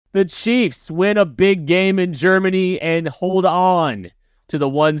The Chiefs win a big game in Germany and hold on to the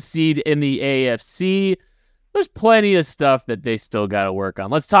 1 seed in the AFC. There's plenty of stuff that they still got to work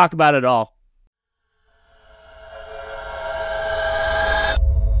on. Let's talk about it all.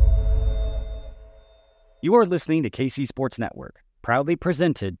 You are listening to KC Sports Network, proudly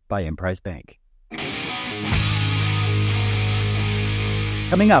presented by Emprise Bank.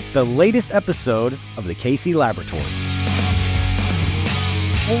 Coming up, the latest episode of the KC Laboratory.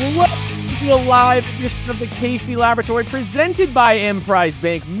 Welcome to a live edition of the KC Laboratory, presented by Emprise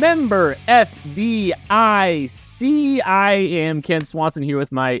Bank, member FDIC. I am Ken Swanson here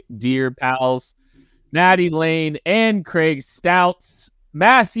with my dear pals, Maddie Lane and Craig Stouts.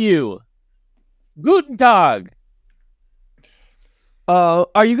 Matthew, Guten Tag.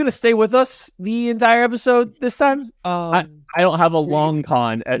 Are you going to stay with us the entire episode this time? I don't have a long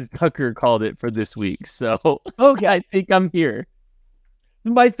con, as Tucker called it, for this week, so Okay. I think I'm here.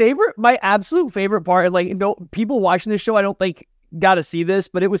 My absolute favorite part, people watching this show, I don't think got to see this,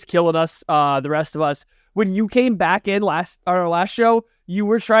 but it was killing us, the rest of us. When you came back in our last show, you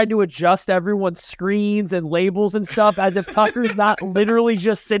were trying to adjust everyone's screens and labels and stuff as if Tucker's not literally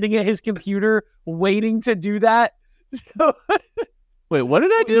just sitting at his computer waiting to do that. Wait, what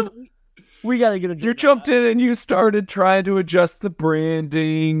did I do? We got to get You jumped in and you started trying to adjust the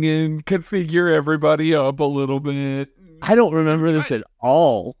branding and configure everybody up a little bit. I don't remember this at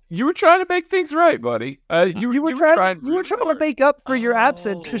all. You were trying to make things right, buddy. You were trying to make up for your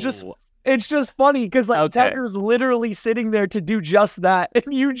absence. It's just funny because Tucker's literally sitting there to do just that,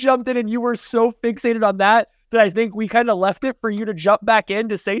 and you jumped in and you were so fixated on that I think we kind of left it for you to jump back in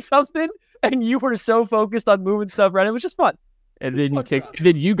to say something, and you were so focused on moving stuff around. It was just fun. And then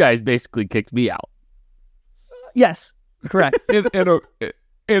you guys basically kicked me out. Yes, correct.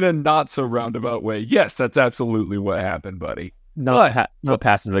 in a not so roundabout way. Yes, that's absolutely what happened, buddy. No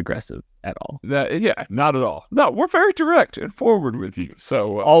passive aggressive at all. Not at all. No, we're very direct and forward with you.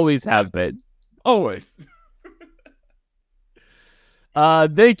 So always have been. Always.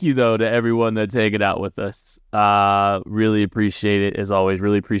 Thank you though to everyone that's hanging out with us. Really appreciate it as always.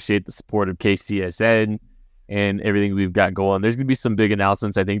 Really appreciate the support of KCSN and everything we've got going. There's gonna be some big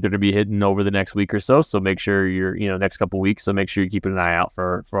announcements. I think they're gonna be hitting over the next week or so. So make sure you're next couple weeks. So make sure you're keeping an eye out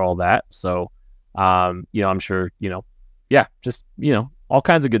for all that. So I'm sure just all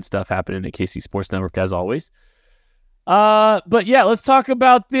kinds of good stuff happening at KC Sports Network as always. But yeah, let's talk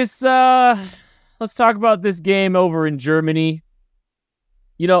about this. Let's talk about this game over in Germany.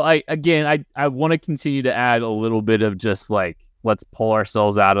 I want to continue to add a little bit of just let's pull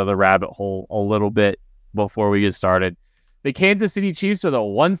ourselves out of the rabbit hole a little bit before we get started. The Kansas City Chiefs are the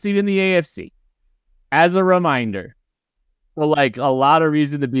 1 seed in the AFC. As a reminder. So a lot of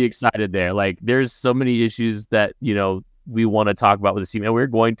reason to be excited there. There's so many issues that, we want to talk about with this team, and we're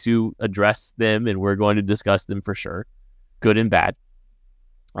going to address them and we're going to discuss them for sure. Good and bad.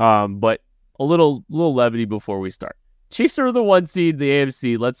 But a little levity before we start. Chiefs are the 1 seed in the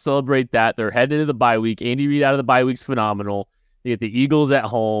AFC. Let's celebrate that. They're heading into the bye week. Andy Reid out of the bye week's phenomenal. You get the Eagles at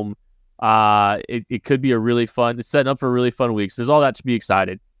home. It could be it's setting up for a really fun week. So there's all that to be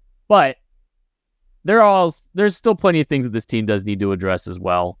excited. But there's still plenty of things that this team does need to address as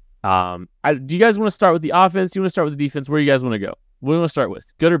well. Do you guys want to start with the offense? Do you want to start with the defense? Where do you guys want to go? What do you want to start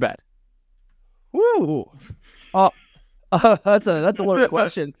with? Good or bad? Woo! That's a loaded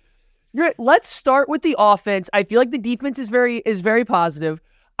question. Let's start with the offense. I feel like the defense is very positive.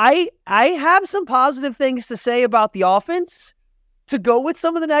 I have some positive things to say about the offense to go with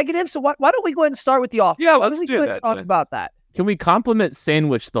some of the negatives. So why don't we go ahead and start with the offense? Yeah, let's do that. Talk about that. Can we compliment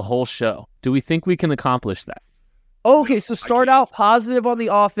Sandwich the whole show? Do we think we can accomplish that? Okay, so start out positive on the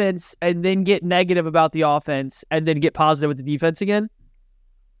offense and then get negative about the offense and then get positive with the defense again?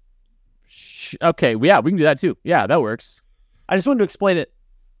 Okay, yeah, we can do that too. Yeah, that works. I just wanted to explain it.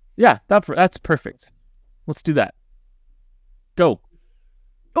 Yeah, that's perfect. Let's do that. Go.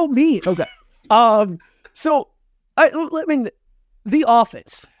 Oh, me. Okay. So the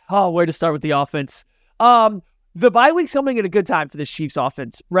offense. Oh, where to start with the offense? The bye week's coming at a good time for this Chiefs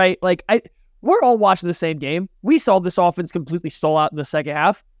offense, right? We're all watching the same game. We saw this offense completely stall out in the second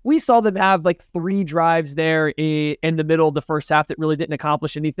half. We saw them have 3 drives there in the middle of the first half that really didn't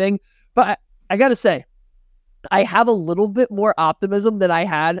accomplish anything. But I got to say, I have a little bit more optimism than I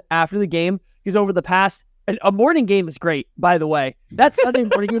had after the game because over the past, a morning game is great, by the way. That Sunday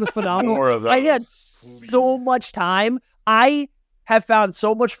morning game was phenomenal. More of that. I had so much time. I have found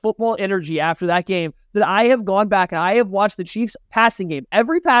so much football energy after that game that I have gone back and I have watched the Chiefs passing game,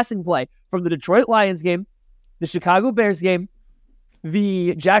 every passing play from the Detroit Lions game, the Chicago Bears game,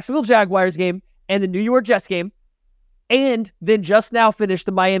 the Jacksonville Jaguars game, and the New York Jets game. and then just now finished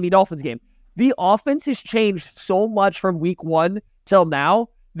the Miami Dolphins game. The offense has changed so much from week 1 till now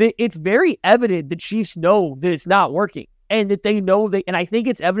that it's very evident the Chiefs know that it's not working, and that they know and I think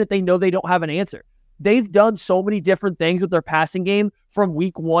it's evident they know they don't have an answer. They've done so many different things with their passing game from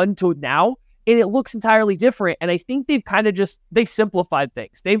week 1 to now, and it looks entirely different. And I think they've kind of they simplified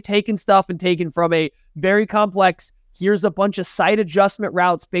things. They've taken stuff and taken from a very complex, here's a bunch of side adjustment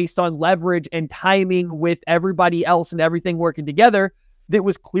routes based on leverage and timing with everybody else and everything working together, that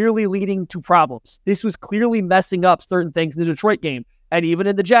was clearly leading to problems. This was clearly messing up certain things in the Detroit game and even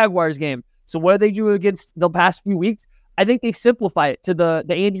in the Jaguars game. So what did they do against the past few weeks? I think they've simplified it to the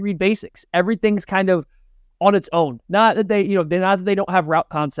Andy Reid basics. Everything's kind of on its own. Not that they don't have route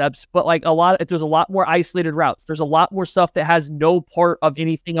concepts, but like there's a lot more isolated routes. There's a lot more stuff that has no part of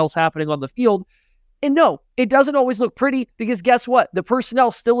anything else happening on the field. And no, it doesn't always look pretty, because guess what? The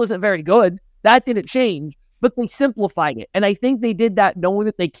personnel still isn't very good. That didn't change, but they simplified it. And I think they did that knowing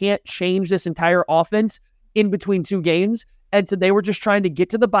that they can't change this entire offense in between 2 games. And so they were just trying to get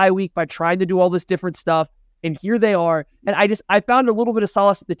to the bye week by trying to do all this different stuff. And here they are. And I found a little bit of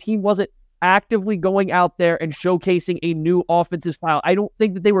solace that the team wasn't actively going out there and showcasing a new offensive style. I don't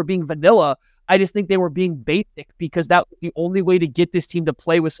think that they were being vanilla. I just think they were being basic, because that was the only way to get this team to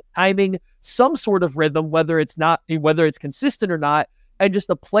play with some timing, some sort of rhythm, whether it's consistent or not, and just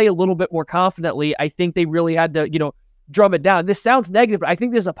to play a little bit more confidently. I think they really had to, drum it down. This sounds negative, but I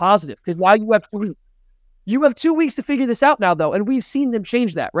think this is a positive, because while you have 2 weeks to figure this out now, though, and we've seen them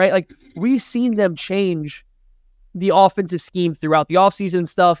change that, right? Like, we've seen them change the offensive scheme throughout the offseason and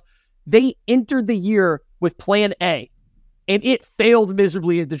stuff. They entered the year with plan A, and it failed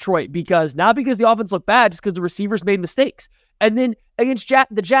miserably in Detroit, not because the offense looked bad, just because the receivers made mistakes. And then against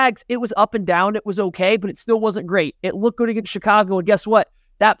the Jags, it was up and down. It was okay, but it still wasn't great. It looked good against Chicago, and guess what?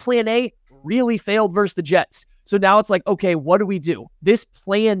 That plan A really failed versus the Jets. So now it's like, okay, what do we do? This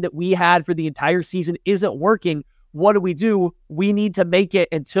plan that we had for the entire season isn't working. What do? We need to make it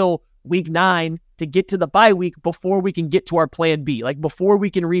until week 9 to get to the bye week before we can get to our plan B, like before we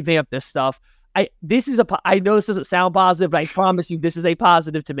can revamp this stuff. I know this doesn't sound positive, but I promise you this is a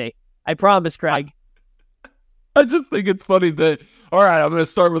positive to me. I promise, Craig. I just think it's funny that, all right, I'm going to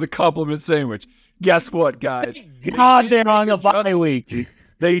start with a compliment sandwich. Guess what, guys? God, they're on a bye week.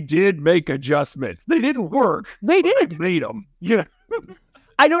 They did make adjustments. They didn't work. They did. They made them. Yeah.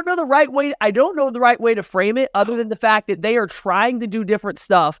 I don't know the right way to frame it, other than the fact that they are trying to do different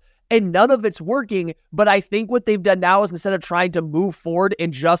stuff and none of it's working. But I think what they've done now is, instead of trying to move forward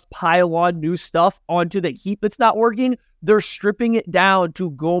and just pile on new stuff onto the heap that's not working, they're stripping it down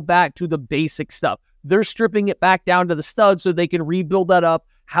to go back to the basic stuff. They're stripping it back down to the studs so they can rebuild that up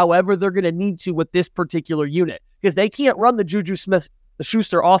however they're going to need to with this particular unit, because they can't run the Juju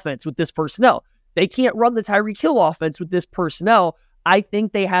Smith-Schuster offense with this personnel. They can't run the Tyreek Hill offense with this personnel. I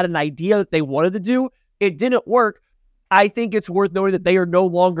think they had an idea that they wanted to do. It didn't work. I think it's worth noting that they are no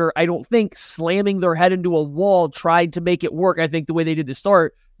longer, I don't think, slamming their head into a wall trying to make it work. I think the way they did to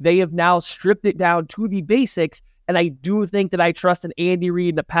start, they have now stripped it down to the basics. And I do think that I trust in Andy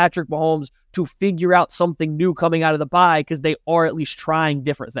Reid and a Patrick Mahomes to figure out something new coming out of the bye, because they are at least trying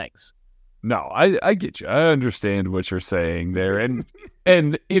different things. No, I get you. I understand what you're saying there.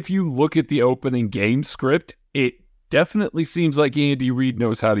 And if you look at the opening game script, it definitely seems like Andy Reid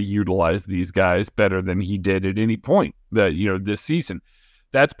knows how to utilize these guys better than he did at any point this season.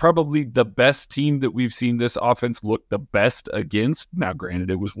 That's probably the best team that we've seen this offense look the best against. Now, granted,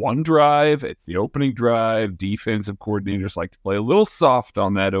 it was one drive. It's the opening drive. Defensive coordinators like to play a little soft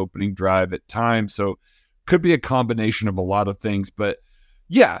on that opening drive at times. So could be a combination of a lot of things. But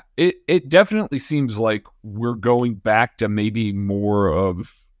yeah, it definitely seems like we're going back to maybe more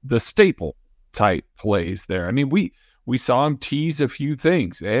of the staple type plays there. I mean, we saw him tease a few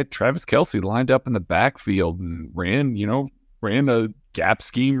things. They had Travis Kelce lined up in the backfield and ran a gap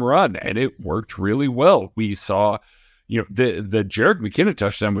scheme run, and it worked really well. We saw, the Jerick McKinnon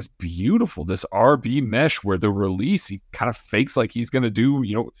touchdown was beautiful. This RB mesh where the release, he kind of fakes like he's going to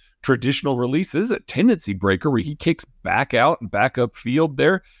do, traditional release. This is a tendency breaker where he kicks back out and back up field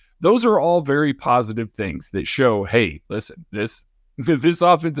there. Those are all very positive things that show, hey, listen, this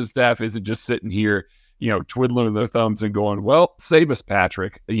offensive staff isn't just sitting here, twiddling their thumbs and going, well, save us,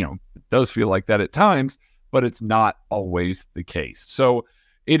 Patrick. It does feel like that at times, but it's not always the case. So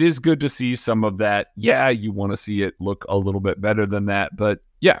it is good to see some of that. Yeah, you want to see it look a little bit better than that. But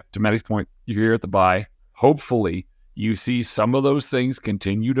yeah, to Matty's point, you're here at the bye. Hopefully you see some of those things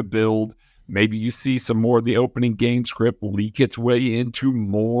continue to build. Maybe you see some more of the opening game script leak its way into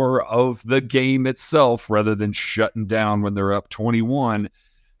more of the game itself rather than shutting down when they're up 21.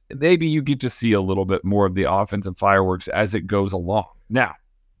 maybe you get to see a little bit more of the offensive fireworks as it goes along. Now,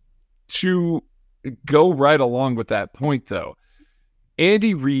 to go right along with that point, though,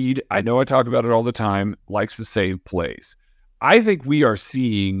 Andy Reid, I know I talk about it all the time, likes to save plays. I think we are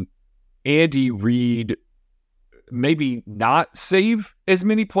seeing Andy Reid maybe not save as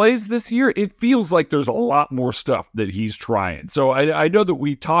many plays this year. It feels like there's a lot more stuff that he's trying. So I know that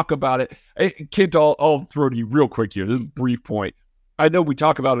we talk about it. Kent, I'll throw to you real quick here. This is a brief point. I know we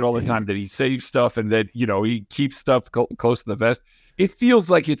talk about it all the time that he saves stuff and that, he keeps stuff close to the vest. It feels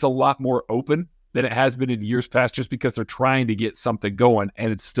like it's a lot more open than it has been in years past just because they're trying to get something going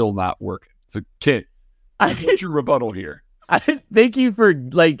and it's still not working. So, Kent, what's your rebuttal here? Thank you for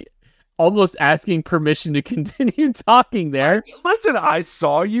almost asking permission to continue talking there. Listen, I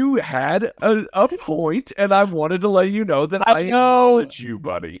saw you had a point, and I wanted to let you know that I acknowledge you,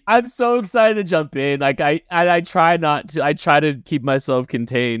 buddy. I'm so excited to jump in. I try not to. I try to keep myself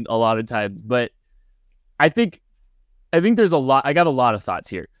contained a lot of times, but I think there's a lot. I got a lot of thoughts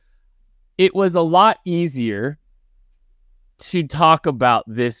here. It was a lot easier to talk about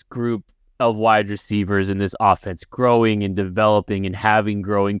this group of wide receivers in this offense growing and developing and having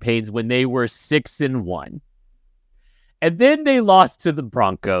growing pains when they were 6-1. And then they lost to the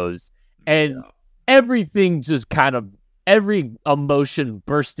Broncos and everything just every emotion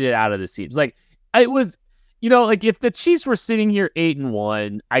bursted out of the seams. Like it was, if the Chiefs were sitting here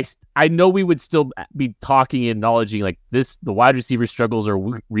 8-1, I know we would still be talking and acknowledging the wide receiver struggles are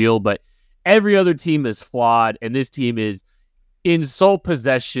real, but every other team is flawed and this team is in sole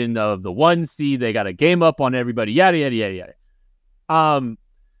possession of the 1 seed. They got a game up on everybody, yada, yada, yada, yada.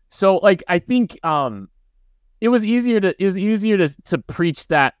 So I think it was easier to preach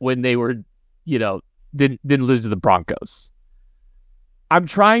that when they were, didn't lose to the Broncos. I'm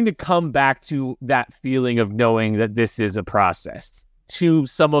trying to come back to that feeling of knowing that this is a process, to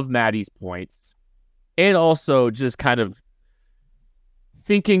some of Maddie's points, and also just kind of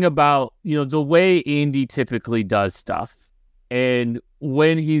thinking about, the way Andy typically does stuff. And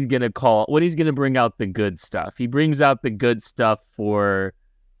when he's going to bring out the good stuff, he brings out the good stuff for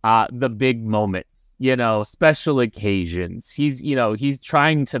the big moments, special occasions. He's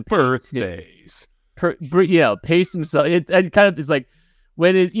trying to birthdays, pace himself. It kind of is like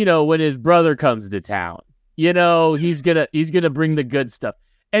when his brother comes to town, he's gonna bring the good stuff.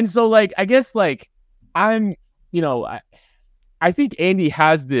 And so I guess I think Andy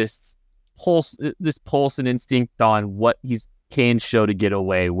has this pulse and instinct on what he's can show to get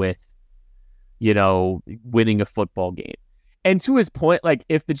away with, winning a football game. And to his point,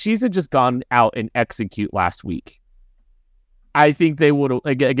 if the Chiefs had just gone out and execute last week, I think they would have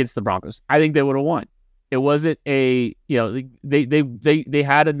against the Broncos. I think they would have won. It wasn't they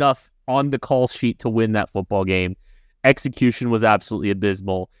had enough on the call sheet to win that football game. Execution was absolutely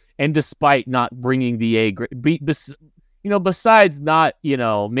abysmal, and despite not bringing the besides not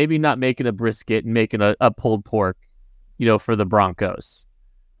maybe not making a brisket and making a pulled pork, for the Broncos.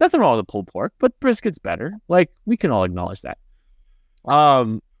 Nothing wrong with the pulled pork, but brisket's better. We can all acknowledge that.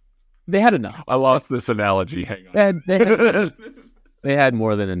 They had enough. I lost this analogy. Hang on. They had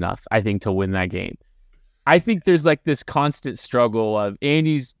more than enough, I think, to win that game. I think there's this constant struggle of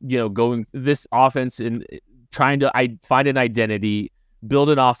Andy's, going this offense and trying to find an identity,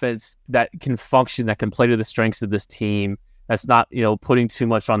 build an offense that can function, that can play to the strengths of this team, that's not, putting too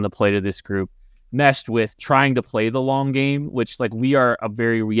much on the plate of this group, meshed with trying to play the long game, which we are a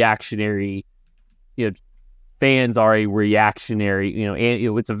very reactionary, fans are a reactionary,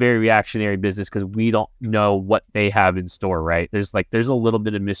 and it's a very reactionary business because we don't know what they have in store, right? There's a little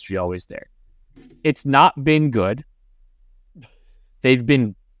bit of mystery always there. It's not been good. They've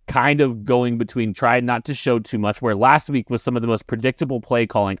been kind of going between trying not to show too much, where last week was some of the most predictable play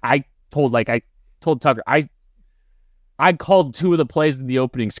calling. I told Tucker, I called 2 of the plays in the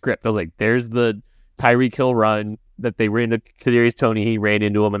opening script. I was like, there's the Tyreek Hill run that they ran to Kadarius Toney. He ran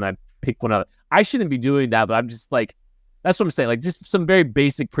into him, and I picked one up. I shouldn't be doing that, but I'm just that's what I'm saying. Just some very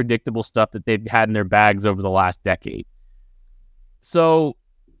basic, predictable stuff that they've had in their bags over the last decade. So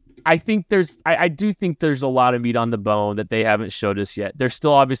I think I do think there's a lot of meat on the bone that they haven't showed us yet. They're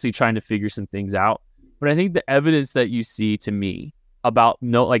still obviously trying to figure some things out, but I think the evidence that you see to me about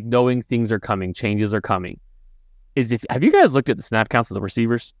knowing things are coming, changes are coming, is have you guys looked at the snap counts of the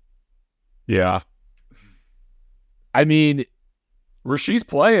receivers? Yeah. I mean, Rasheed's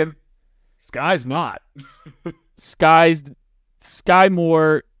playing. Sky's not. Sky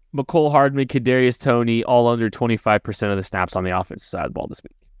Moore, McCole Hardman, Kadarius Toney, all under 25% of the snaps on the offensive side of the ball this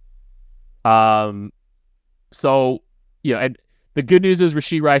week. So, and the good news is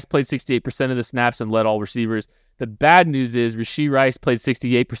Rashee Rice played 68% of the snaps and led all receivers. The bad news is Rashee Rice played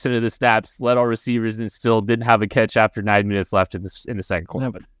 68% of the snaps, led all receivers, and still didn't have a catch after 9 minutes left in the second quarter.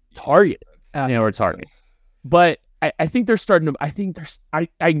 Have a target. Or target. But I think they're starting to. I think there's.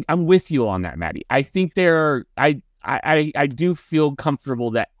 I'm with you on that, Maddie. I think they're. I do feel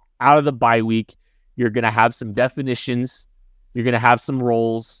comfortable that out of the bye week, you're going to have some definitions, you're going to have some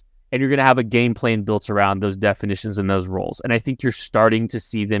roles, and you're going to have a game plan built around those definitions and those roles. And I think you're starting to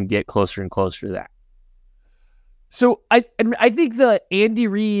see them get closer and closer to that. So I think the Andy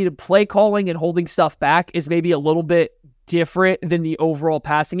Reid play calling and holding stuff back is maybe a little bit different than the overall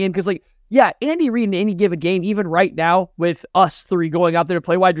passing game. Because Andy Reid in any given game, even right now with us three going out there to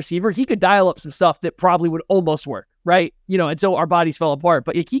play wide receiver, he could dial up some stuff that probably would almost work, right? And so our bodies fell apart.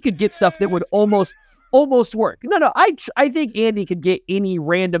 But he could get stuff that would almost work. No, I think Andy could get any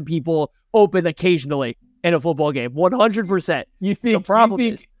random people open occasionally in a football game, 100%. You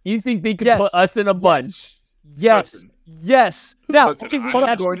think they could put us in a bunch? Yes. Now, Listen, can we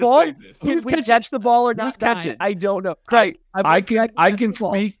catch the ball or not? Catch it. I don't know. Right. I can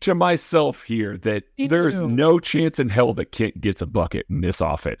speak to myself here that there's no chance in hell that Kent gets a bucket in this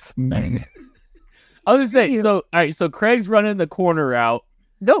offense. I was just saying. So, all right. So Craig's running the corner route.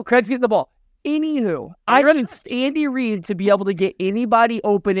 No, Craig's getting the ball. Anywho, I trust Andy Reid to be able to get anybody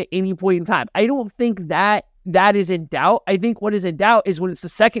open at any point in time. I don't think that is in doubt. I think what is in doubt is when it's the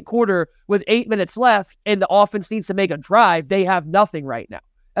second quarter with 8 minutes left and the offense needs to make a drive, they have nothing right now.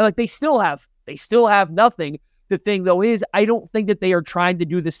 And they still have nothing. The thing though is I don't think that they are trying to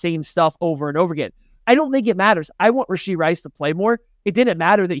do the same stuff over and over again. I don't think it matters. I want Rashee Rice to play more. It didn't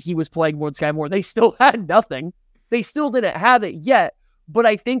matter that he was playing more than Sky Moore. They still had nothing. They still didn't have it yet, but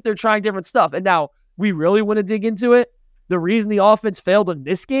I think they're trying different stuff. And now we really want to dig into it. The reason the offense failed in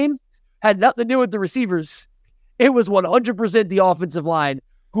this game had nothing to do with the receivers. It was 100% the offensive line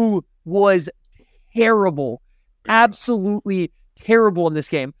who was terrible, absolutely terrible in this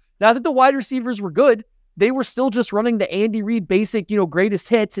game. Not that the wide receivers were good. They were still just running the Andy Reid basic, greatest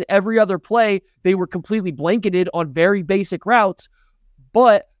hits, and every other play, they were completely blanketed on very basic routes.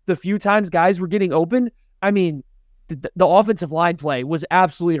 But the few times guys were getting open, the offensive line play was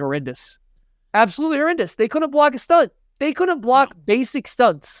absolutely horrendous. Absolutely horrendous. They couldn't block a stunt. They couldn't block basic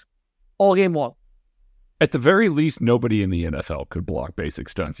stunts all game long. At the very least, nobody in the NFL could block basic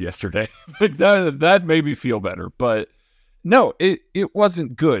stunts yesterday. that made me feel better. But no, it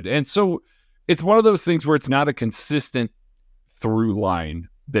wasn't good. And so it's one of those things where it's not a consistent through line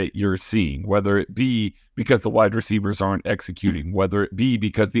that you're seeing, whether it be because the wide receivers aren't executing, whether it be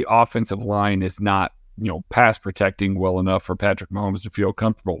because the offensive line is not, pass protecting well enough for Patrick Mahomes to feel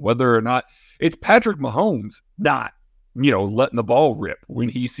comfortable, whether or not it's Patrick Mahomes not, letting the ball rip when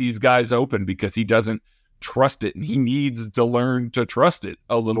he sees guys open because he doesn't trust it and he needs to learn to trust it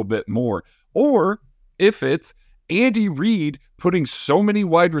a little bit more. Or if it's Andy Reid putting so many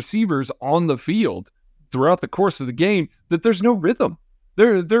wide receivers on the field throughout the course of the game that there's no rhythm.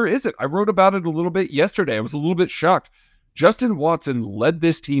 There isn't. I wrote about it a little bit yesterday. I was a little bit shocked. Justin Watson led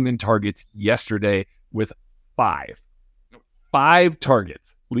this team in targets yesterday with 5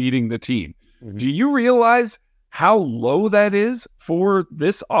 targets leading the team. Mm-hmm. Do you realize how low that is for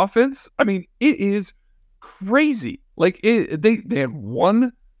this offense? It is crazy. They had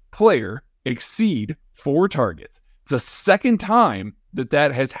one player exceed 4 targets. It's the second time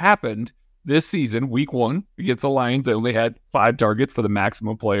that has happened this season. Week 1 against the Lions, they only had 5 targets for the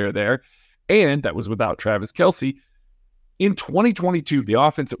maximum player there, and that was without Travis Kelce. In 2022, the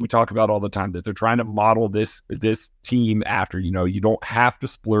offense that we talk about all the time, that they're trying to model this team after, you don't have to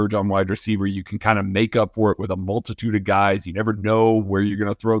splurge on wide receiver. You can kind of make up for it with a multitude of guys. You never know where you're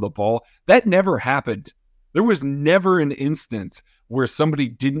going to throw the ball. That never happened. There was never an instance where somebody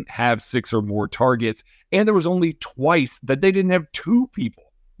didn't have 6 or more targets, and there was only twice that they didn't have 2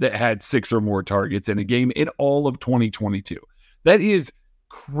 people that had 6 or more targets in a game in all of 2022. That is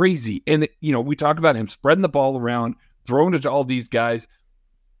crazy. And, we talk about him spreading the ball around, throwing it to all these guys.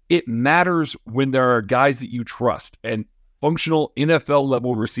 It matters when there are guys that you trust and functional NFL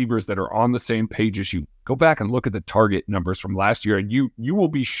level receivers that are on the same page as you. Go back and look at the target numbers from last year, and you will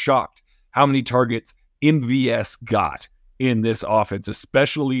be shocked how many targets MVS got in this offense,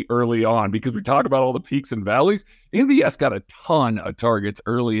 especially early on, because we talk about all the peaks and valleys. MVS got a ton of targets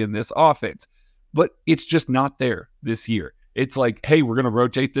early in this offense, but it's just not there this year. It's like, hey, we're going to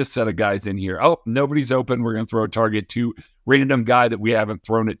rotate this set of guys in here. Oh, nobody's open. We're going to throw a target to random guy that we haven't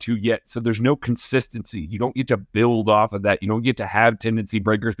thrown it to yet. So there's no consistency. You don't get to build off of that. You don't get to have tendency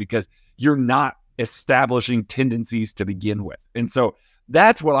breakers because you're not establishing tendencies to begin with. And so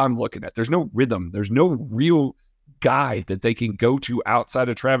that's what I'm looking at. There's no rhythm. There's no real guy that they can go to outside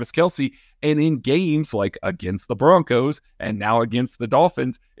of Travis Kelce. And in games like against the Broncos and now against the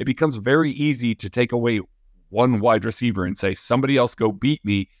Dolphins, it becomes very easy to take away one wide receiver and say, somebody else go beat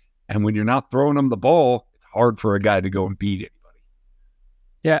me. And when you're not throwing them the ball, it's hard for a guy to go and beat anybody.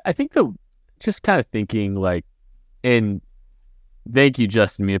 Yeah, I think just kind of thinking like, and thank you,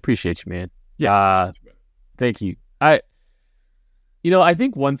 Justin. I appreciate you, man. Yeah. Thank you. I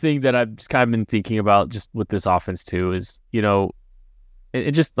think one thing that I've just kind of been thinking about just with this offense too is,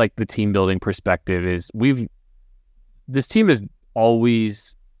 it just like the team building perspective is this team has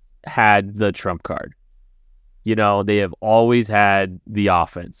always had the trump card. They have always had the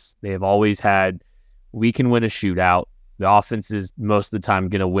offense. They have always had, we can win a shootout. The offense is most of the time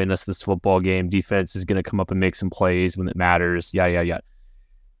going to win us this football game. Defense is going to come up and make some plays when it matters. Yada, yada,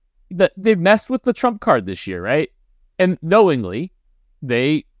 yada. They've messed with the trump card this year, right? And knowingly,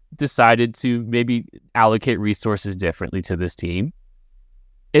 they decided to maybe allocate resources differently to this team.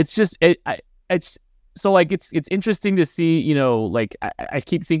 It's just, it's interesting to see, I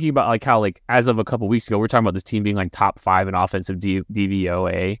keep thinking about like how, like, as of a couple weeks ago, we're talking about this team being like top 5 in offensive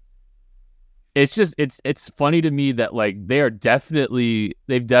DVOA. It's just, it's funny to me that like they've definitely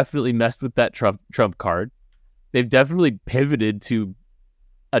messed with that trump card. They've definitely pivoted to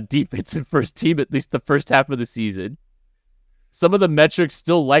a defensive first team, at least the first half of the season. Some of the metrics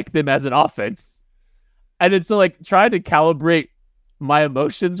still like them as an offense. And it's so like trying to calibrate my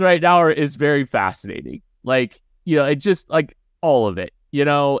emotions right now is very fascinating. Like, it just like all of it,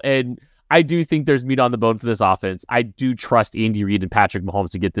 and I do think there's meat on the bone for this offense. I do trust Andy Reid and Patrick Mahomes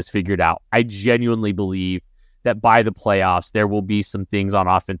to get this figured out. I genuinely believe that by the playoffs, there will be some things on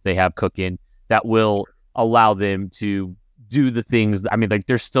offense they have cooking that will allow them to do the things. I mean, like,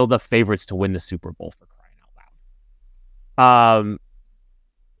 they're still the favorites to win the Super Bowl, for crying out loud.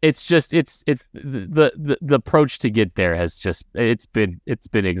 It's just the approach to get there has just it's been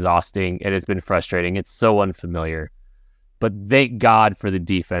exhausting and it's been frustrating. It's so unfamiliar, but thank God for the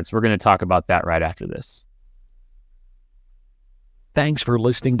defense. We're going to talk about that right after this. Thanks for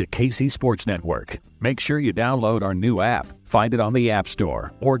listening to KC Sports Network. Make sure you download our new app. Find it on the App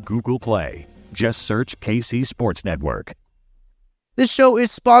Store or Google Play. Just search KC Sports Network. This show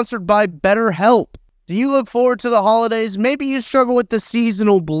is sponsored by BetterHelp. Do you look forward to the holidays? Maybe you struggle with the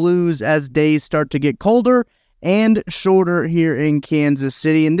seasonal blues as days start to get colder and shorter here in Kansas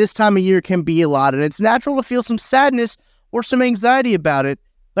City. And this time of year can be a lot, and it's natural to feel some sadness or some anxiety about it.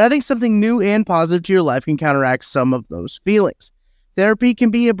 But I think something new and positive to your life can counteract some of those feelings. Therapy can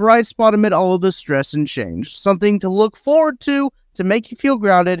be a bright spot amid all of the stress and change, something to look forward to make you feel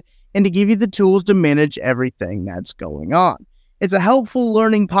grounded and to give you the tools to manage everything that's going on. It's a helpful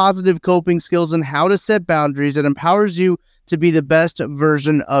learning positive coping skills and how to set boundaries that empowers you to be the best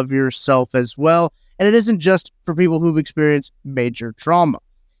version of yourself as well. And it isn't just for people who've experienced major trauma.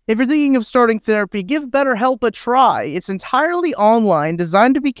 If you're thinking of starting therapy, give BetterHelp a try. It's entirely online,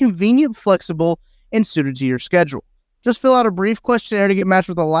 designed to be convenient, flexible, and suited to your schedule. Just fill out a brief questionnaire to get matched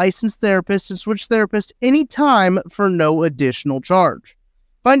with a licensed therapist and switch therapists anytime for no additional charge.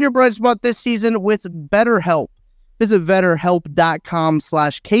 Find your bright spot this season with BetterHelp. Visit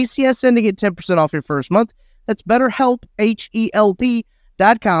BetterHelp.com/KCSN to get 10% off your first month. That's BetterHelp,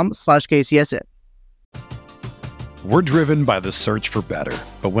 HELP.com/KCSN. We're driven by the search for better.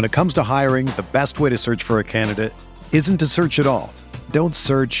 But when it comes to hiring, the best way to search for a candidate isn't to search at all. Don't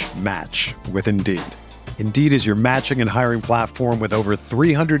search, match with Indeed. Indeed is your matching and hiring platform with over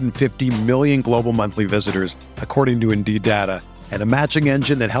 350 million global monthly visitors, according to Indeed data, and a matching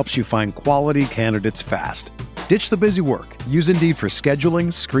engine that helps you find quality candidates fast. Ditch the busy work. Use Indeed for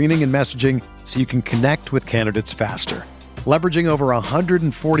scheduling, screening, and messaging so you can connect with candidates faster. Leveraging over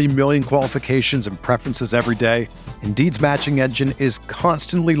 140 million qualifications and preferences every day, Indeed's matching engine is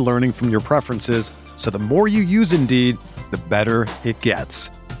constantly learning from your preferences, so the more you use Indeed, the better it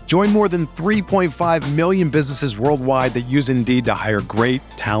gets. Join more than 3.5 million businesses worldwide that use Indeed to hire great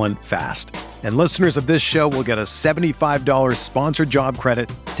talent fast. And listeners of this show will get a $75 sponsored job credit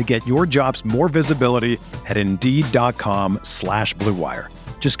to get your jobs more visibility at Indeed.com/Blue Wire.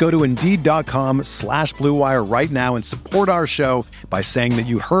 Just go to Indeed.com/Blue Wire right now and support our show by saying that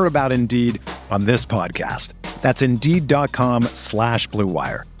you heard about Indeed on this podcast. That's Indeed.com/Blue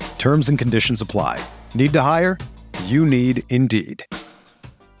Wire. Terms and conditions apply. Need to hire? You need Indeed.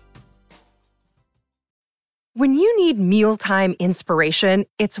 When you need mealtime inspiration,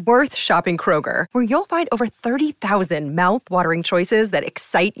 it's worth shopping Kroger, where you'll find over 30,000 mouth-watering choices that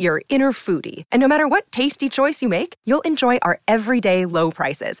excite your inner foodie. And no matter what tasty choice you make, you'll enjoy our everyday low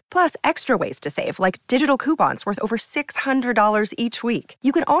prices, plus extra ways to save, like digital coupons worth over $600 each week.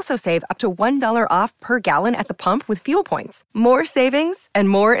 You can also save up to $1 off per gallon at the pump with fuel points. More savings and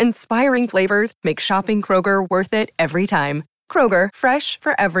more inspiring flavors make shopping Kroger worth it every time. Kroger, fresh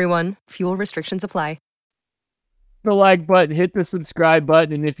for everyone. Fuel restrictions apply. The like button, hit the subscribe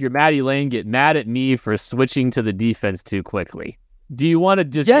button, and if you're Maddie Lane, get mad at me for switching to the defense too quickly. Do you want to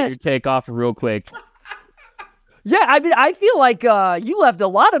just get your take off real quick? Yeah, I mean, I feel like you left a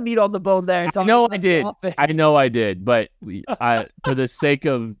lot of meat on the bone there. I know I did, but for the sake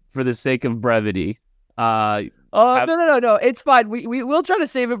of brevity, no, it's fine. We'll try to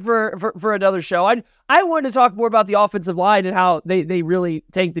save it for another show. I wanted to talk more about the offensive line and how they really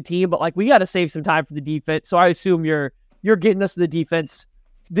tanked the team, but like we got to save some time for the defense. So I assume you're getting us to the defense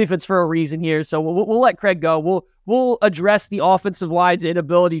for a reason here. So we'll let Craig go. We'll address the offensive line's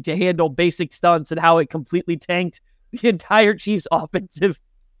inability to handle basic stunts and how it completely tanked the entire Chiefs' offensive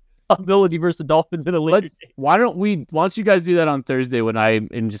ability versus the Dolphins in a later day. Why don't you guys do that on Thursday when I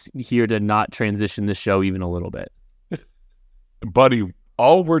am just here to not transition the show even a little bit? Buddy,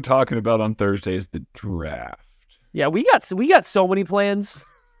 all we're talking about on Thursday is the draft. Yeah, we got so many plans.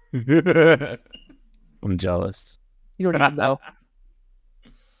 I'm jealous. You don't even know.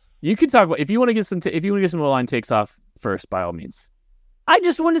 You can talk about if you want to get some O-line takes off first, by all means. I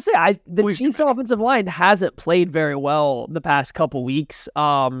just want to say the Chiefs' offensive line hasn't played very well the past couple weeks.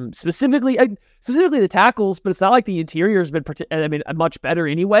 Specifically the tackles, but it's not like the interior has been much better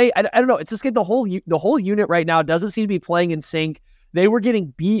anyway. I don't know. It's just the whole unit right now doesn't seem to be playing in sync. They were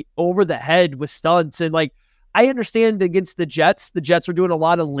getting beat over the head with stunts, and like I understand against the Jets were doing a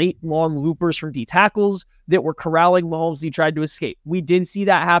lot of late long loopers from D tackles that were corralling Mahomes. He tried to escape. We did see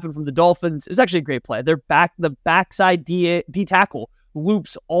that happen from the Dolphins. It was actually a great play. The backside D tackle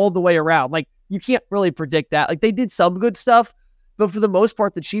loops all the way around. Like you can't really predict that. Like they did some good stuff, but for the most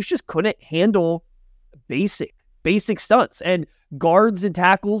part, the Chiefs just couldn't handle basic stunts and guards and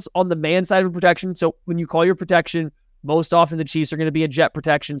tackles on the man side of protection. So when you call your protection, most often the Chiefs are going to be a jet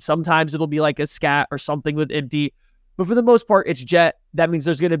protection. Sometimes it'll be like a scat or something with empty, but for the most part, it's jet. That means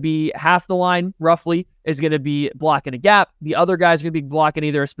there's going to be half the line roughly is going to be blocking a gap. The other guy's going to be blocking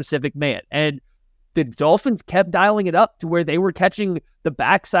either a specific man. And the Dolphins kept dialing it up to where they were catching the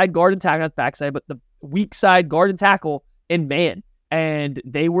backside guard and tackle, not backside, but the weak side guard and tackle in man. And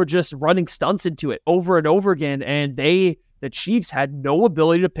they were just running stunts into it over and over again. And the Chiefs had no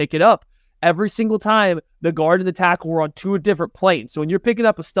ability to pick it up. Every single time the guard and the tackle were on two different planes. So when you're picking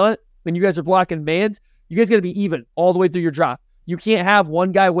up a stunt, when you guys are blocking mans, you guys got to be even all the way through your drop. You can't have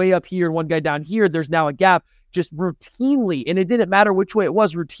one guy way up here and one guy down here. There's now a gap. Just routinely, and it didn't matter which way it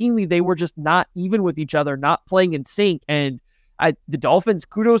was, routinely they were just not even with each other, not playing in sync. And the Dolphins,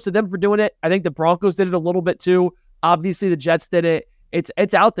 kudos to them for doing it. I think the Broncos did it a little bit too. Obviously, the Jets did it.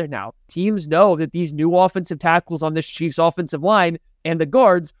 It's out there now. Teams know that these new offensive tackles on this Chiefs offensive line and the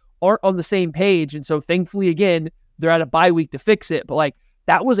guards aren't on the same page. And so thankfully, again, they're at a bye week to fix it. But like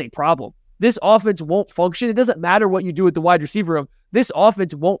that was a problem. This offense won't function. It doesn't matter what you do with the wide receiver room. This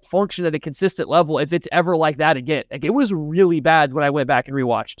offense won't function at a consistent level if it's ever like that again. Like it was really bad when I went back and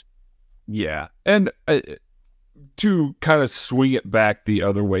rewatched. Yeah. And to kind of swing it back the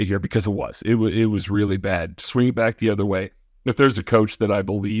other way here, because it was really bad. Swing it back the other way. If there's a coach that I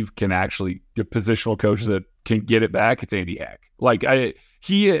believe can actually, a positional coach that can get it back, it's Andy Heck. Like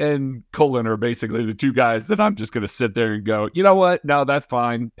he and Cullen are basically the two guys that I'm just going to sit there and go, you know what? No, that's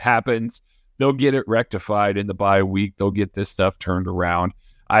fine. Happens. They'll get it rectified in the bye week. They'll get this stuff turned around.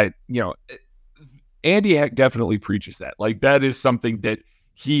 Andy Heck definitely preaches that. Like that is something that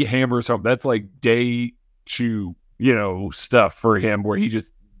he hammers home. That's like day two, stuff for him where he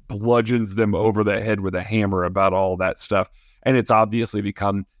just bludgeons them over the head with a hammer about all that stuff. And it's obviously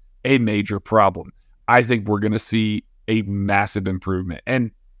become a major problem. I think we're going to see a massive improvement. And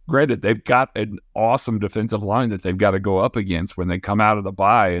granted, they've got an awesome defensive line that they've got to go up against when they come out of the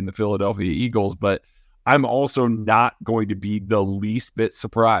bye in the Philadelphia Eagles. But I'm also not going to be the least bit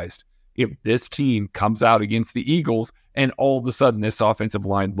surprised if this team comes out against the Eagles and all of a sudden this offensive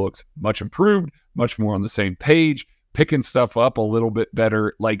line looks much improved, much more on the same page, picking stuff up a little bit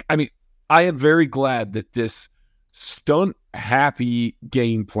better. I am very glad that this stunt-happy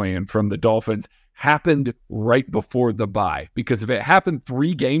game plan from the Dolphins happened right before the bye, because if it happened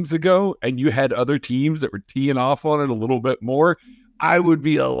 3 games ago and you had other teams that were teeing off on it a little bit more, I would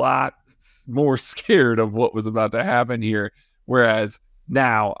be a lot more scared of what was about to happen here. Whereas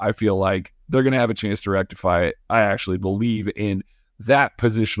now I feel like they're going to have a chance to rectify it. I actually believe in that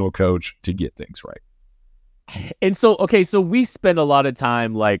positional coach to get things right. And so, okay, so we spend a lot of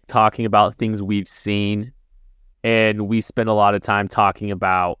time like talking about things we've seen, and we spend a lot of time talking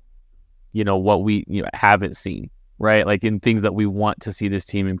about, what we haven't seen, right? Like in things that we want to see this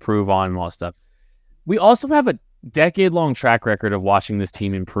team improve on and all that stuff. We also have a decade-long track record of watching this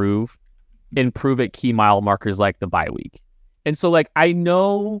team improve at key mile markers like the bye week. And so, like, I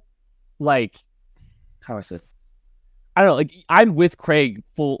know, like, how do I say it? I don't know, like, I'm with Craig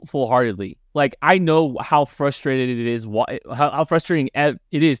full-heartedly. Like, I know how frustrated it is, how frustrating it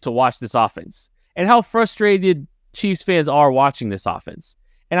is to watch this offense, and how frustrated Chiefs fans are watching this offense.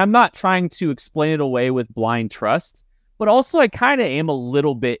 And I'm not trying to explain it away with blind trust, but also I kind of am a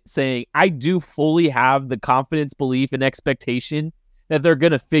little bit saying I do fully have the confidence, belief, and expectation that they're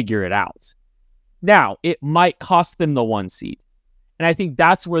going to figure it out. Now, it might cost them the 1 seed. And I think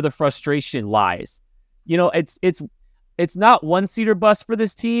that's where the frustration lies. It's not 1 seed or bust for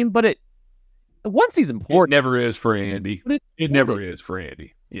this team, but 1 seed's important. It never is for Andy. It never is for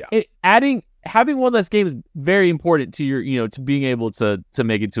Andy. Yeah. Having one less game is very important to your, to being able to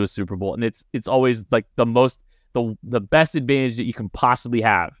make it to a Super Bowl. And it's always like the best advantage that you can possibly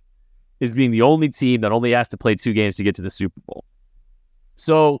have is being the only team that only has to play 2 games to get to the Super Bowl.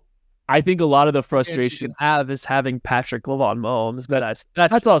 So I think a lot of the frustration you have is having Patrick Mahomes, but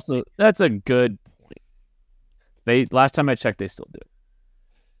that's a good point. Last time I checked, they still do.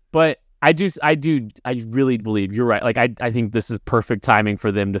 But I really believe you're right. Like, I think this is perfect timing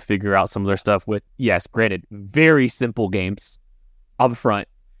for them to figure out some of their stuff with, yes, granted, very simple games up front.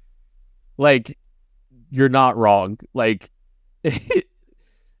 Like, you're not wrong. Like,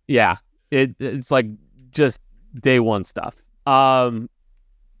 yeah, it's like just day one stuff.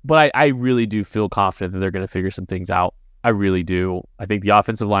 But I really do feel confident that they're going to figure some things out. I really do. I think the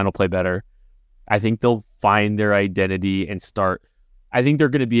offensive line will play better. I think they'll find their identity and start. I think they're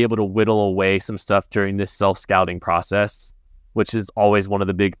going to be able to whittle away some stuff during this self-scouting process, which is always one of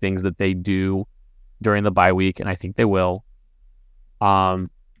the big things that they do during the bye week, and I think they will.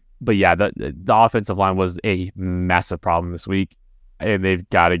 But yeah, the offensive line was a massive problem this week, and they've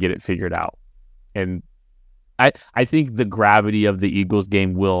got to get it figured out. And I think the gravity of the Eagles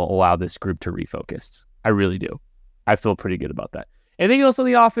game will allow this group to refocus. I really do. I feel pretty good about that. Anything else on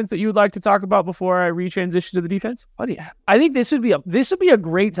the offense that you would like to talk about before I retransition to the defense? I think this would be a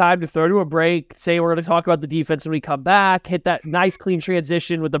great time to throw to a break. Say we're going to talk about the defense when we come back. Hit that nice clean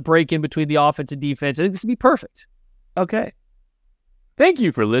transition with the break in between the offense and defense. I think this would be perfect. Okay. Thank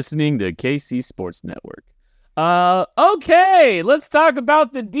you for listening to KC Sports Network. Okay, let's talk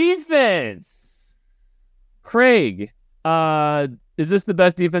about the defense. Craig, is this the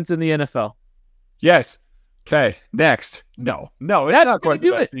best defense in the NFL? Yes. Okay, next. No, it's not quite the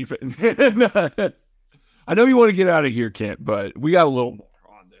best defense. I know you want to get out of here, Kent, but we got a little more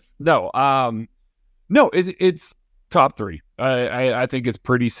on this. No, it's top 3. I think it's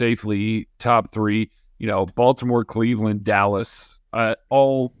pretty safely top 3. Baltimore, Cleveland, Dallas,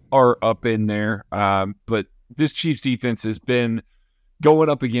 all are up in there. But this Chiefs defense has been going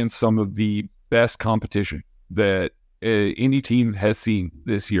up against some of the best competition that any team has seen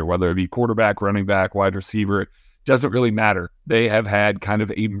this year, whether it be quarterback, running back, wide receiver. It doesn't really matter. They have had kind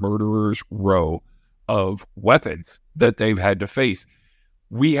of a murderer's row of weapons that they've had to face.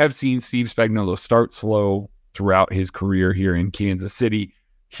 We have seen Steve Spagnuolo start slow throughout his career here in Kansas City.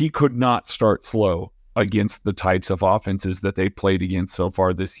 He could not start slow against the types of offenses that they played against so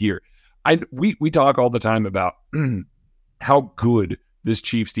far this year. We talk all the time about how good this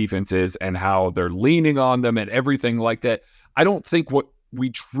Chiefs defense is and how they're leaning on them and everything like that. I don't think what we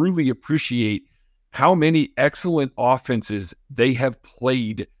truly appreciate how many excellent offenses they have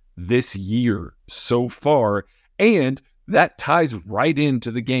played this year so far. And that ties right into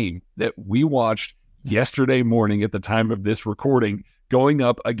the game that we watched yesterday morning at the time of this recording, going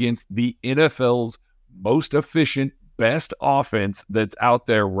up against the NFL's most efficient, best offense that's out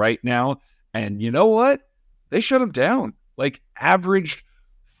there right now. And you know what? They shut them down. Like, averaged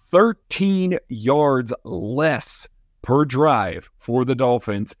 13 yards less per drive for the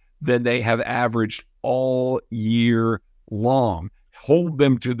Dolphins than they have averaged all year long. Hold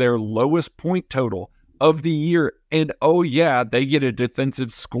them to their lowest point total of the year. And oh yeah, they get a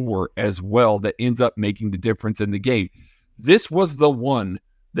defensive score as well that ends up making the difference in the game. This was the one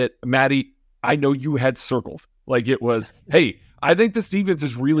that, Maddie, I know you had circled. Like, it was, hey, I think this defense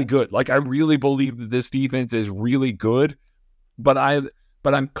is really good. Like, I really believe that this defense is really good, but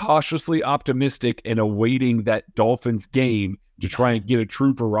I'm cautiously optimistic and awaiting that Dolphins game to try and get a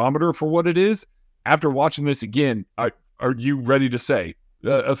true barometer for what it is. After watching this again, are you ready to say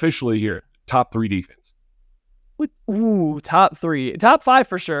officially here, top 3 defense. Ooh, top 3, top 5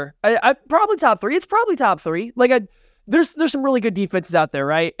 for sure. I probably top 3. It's probably top 3. Like there's some really good defenses out there,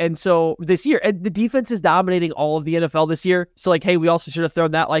 right? And so this year, and the defense is dominating all of the NFL this year. So like, hey, we also should have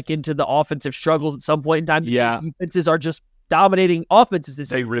thrown that like into the offensive struggles at some point in time. Yeah, defenses are just dominating offenses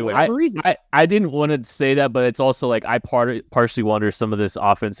this year. Really I didn't want to say that, but it's also like I partially wonder some of this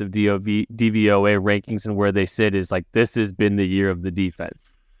offensive DVOA rankings and where they sit is like this has been the year of the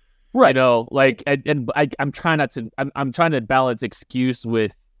defense, right? You know, like I'm trying not to. I'm trying to balance excuse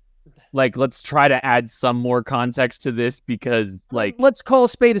with like let's try to add some more context to this because like let's call a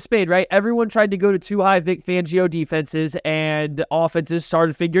spade, right? Everyone tried to go to 2 high Vic Fangio defenses and offenses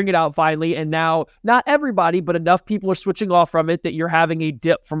started figuring it out finally. And now not everybody, but enough people are switching off from it that you're having a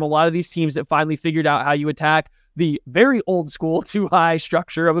dip from a lot of these teams that finally figured out how you attack the very old school 2 high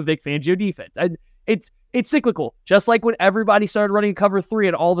structure of a Vic Fangio defense. And it's cyclical, just like when everybody started running cover 3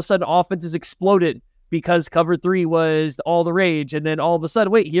 and all of a sudden offenses exploded because cover 3 was all the rage. And then all of a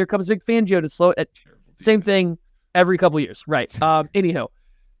sudden, wait, here comes Vic Fangio to slow it. Same thing every couple of years. Right. Anyhow,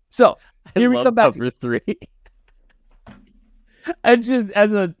 so here we come back cover 3. I just,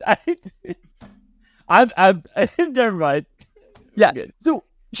 I'm never mind. Yeah. So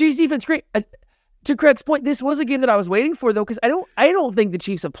Chiefs defense, great. To Craig's point, this was a game that I was waiting for though, because I don't think the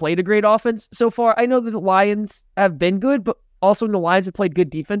Chiefs have played a great offense so far. I know that the Lions have been good, but also when the Lions have played good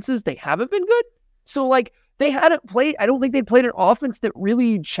defenses, they haven't been good. So, like, they hadn't played, I don't think they played an offense that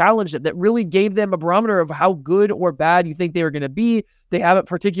really challenged them, that really gave them a barometer of how good or bad you think they were going to be. They haven't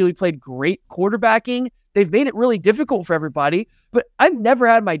particularly played great quarterbacking. They've made it really difficult for everybody. But I've never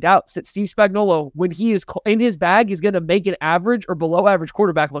had my doubts that Steve Spagnuolo, when he is in his bag, is going to make an average or below average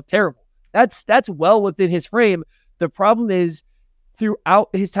quarterback look terrible. That's well within his frame. The problem is, throughout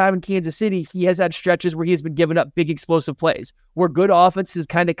his time in Kansas City, he has had stretches where he has been giving up big explosive plays, where good offenses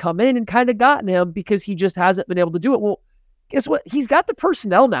kind of come in and kind of gotten him because he just hasn't been able to do it. Well, guess what? He's got the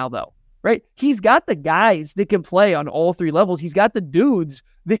personnel now, though, right? He's got the guys that can play on all 3 levels. He's got the dudes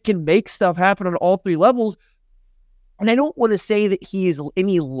that can make stuff happen on all 3 levels. And I don't want to say that he is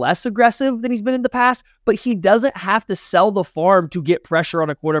any less aggressive than he's been in the past, but he doesn't have to sell the farm to get pressure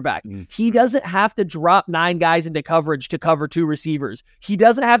on a quarterback. He doesn't have to drop 9 guys into coverage to cover 2 receivers. He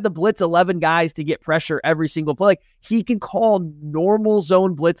doesn't have to blitz 11 guys to get pressure every single play. Like, he can call normal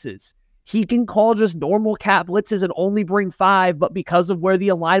zone blitzes. He can call just normal cat blitzes and only bring 5, but because of where the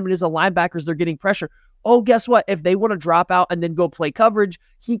alignment is of linebackers, they're getting pressure. Oh, guess what? If they want to drop out and then go play coverage,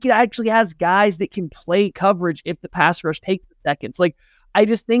 he can actually has guys that can play coverage if the pass rush takes the seconds. Like, I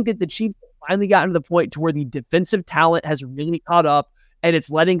just think that the Chiefs finally gotten to the point to where the defensive talent has really caught up, and it's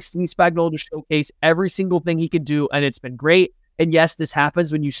letting Steve Spagnuolo showcase every single thing he can do, and it's been great. And yes, this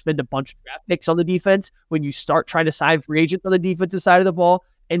happens when you spend a bunch of draft picks on the defense, when you start trying to sign free agents on the defensive side of the ball.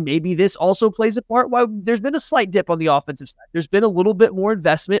 And maybe this also plays a part why there's been a slight dip on the offensive side. There's been a little bit more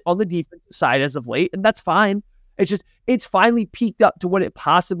investment on the defensive side as of late, and that's fine. It's finally peaked up to what it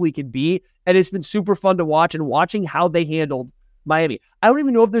possibly can be, and it's been super fun to watch, and watching how they handled Miami. I don't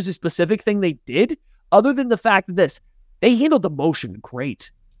even know if there's a specific thing they did, other than the fact that they handled the motion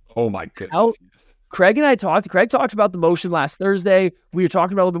great. Oh my goodness. Craig talked about the motion last Thursday. We were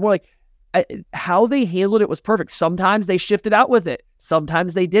talking about a little bit more like how they handled it was perfect. Sometimes they shifted out with it.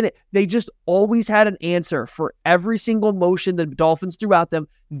 Sometimes they didn't. They just always had an answer for every single motion the Dolphins threw at them.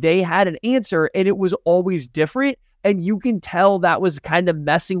 They had an answer, and it was always different. And you can tell that was kind of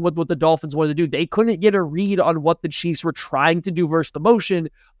messing with what the Dolphins wanted to do. They couldn't get a read on what the Chiefs were trying to do versus the motion,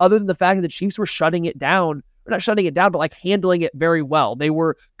 other than the fact that the Chiefs were shutting it down. Not shutting it down, but like handling it very well. They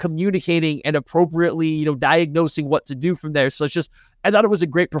were communicating and appropriately, diagnosing what to do from there. So I thought it was a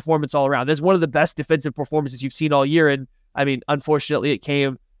great performance all around. It's one of the best defensive performances you've seen all year. And I mean, unfortunately, it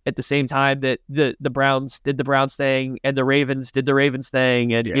came at the same time that the Browns did the Browns thing and the Ravens did the Ravens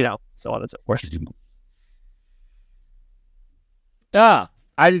thing, and so on and so forth.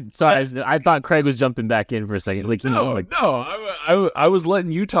 I thought Craig was jumping back in for a second. I was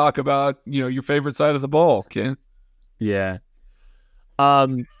letting you talk about your favorite side of the ball, Ken. Yeah.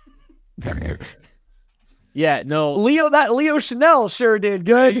 Yeah. No. Leo Chanel sure did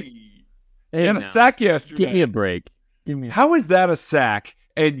good. And a sack yesterday. Give me a break. How is that a sack?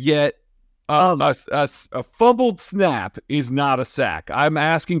 And yet, a fumbled snap is not a sack. I'm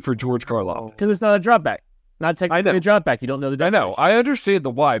asking for George Karlaftis. Because it's not a drop back. Not technically a drop back. You don't know the definition. I know. I understand the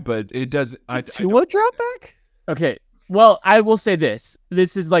why, but it doesn't. To a drop back? Okay. Well, I will say this.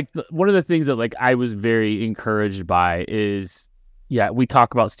 This is like one of the things that I was very encouraged by is, we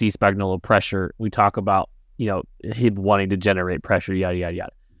talk about Steve Spagnuolo pressure. We talk about, him wanting to generate pressure, yada, yada,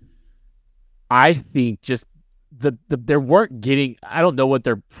 yada. I think just they weren't getting. I don't know what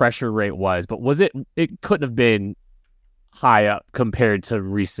their pressure rate was, but it couldn't have been high up compared to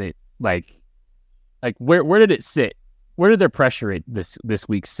recent like where did it sit? Where did their pressure rate this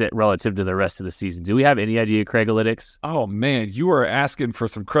week sit relative to the rest of the season? Do we have any idea, Craigalytics? Oh man, you are asking for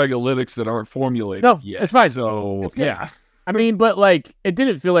some Craigalytics that aren't formulated No, yet. it's fine. So It's good. yeah. I mean, but like it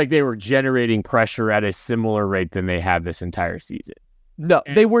didn't feel like they were generating pressure at a similar rate than they have this entire season. No,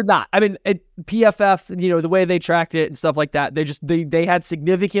 they were not. I mean, PFF, the way they tracked it and stuff like that, they had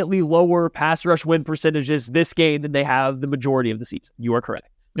significantly lower pass rush win percentages this game than they have the majority of the season. You are correct.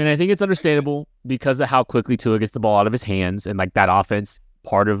 And I think it's understandable because of how quickly Tua gets the ball out of his hands. And like that offense,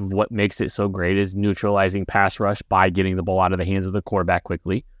 part of what makes it so great is neutralizing pass rush by getting the ball out of the hands of the quarterback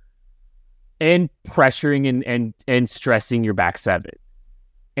quickly and pressuring and stressing your back seven.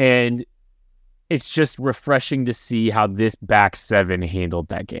 And it's just refreshing to see how this back seven handled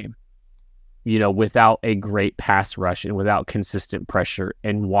that game, without a great pass rush and without consistent pressure,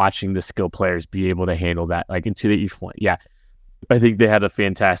 and watching the skill players be able to handle that. Like into the each point. Yeah. I think they had a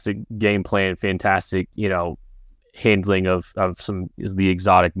fantastic game plan, fantastic, handling of some of the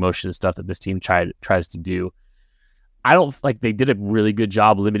exotic motion stuff that this team tries to do. I don't like they did a really good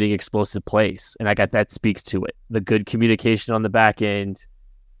job limiting explosive plays, and that speaks to it. The good communication on the back end,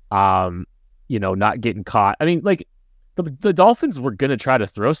 not getting caught. I mean, like the Dolphins were gonna try to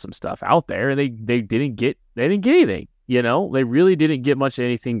throw some stuff out there, and they didn't get anything. They really didn't get much of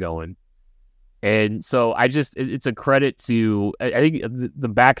anything going. And so it's a credit to, I think the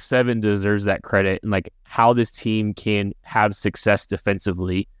back seven deserves that credit, and like how this team can have success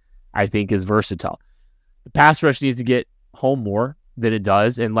defensively, I think is versatile. The pass rush needs to get home more than it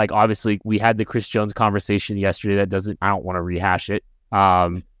does. And like, obviously we had the Chris Jones conversation yesterday I don't want to rehash it.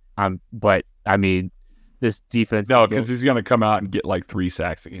 But I mean, this defense. No, because he's going to come out and get like 3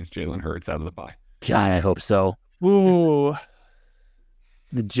 sacks against Jalen Hurts out of the bye. God, I hope so. Ooh.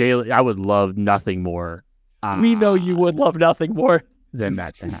 I would love nothing more. We know you would love nothing more than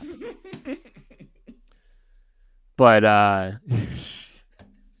that to happen. But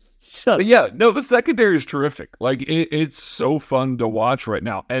yeah, no, the secondary is terrific. Like it's so fun to watch right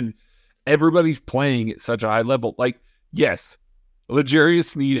now, and everybody's playing at such a high level. Like, yes, L'Jarius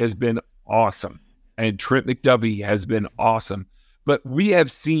Sneed has been awesome, and Trent McDuffie has been awesome. But we have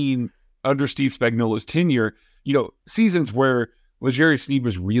seen under Steve Spagnuolo's tenure, seasons where L'Jarius Sneed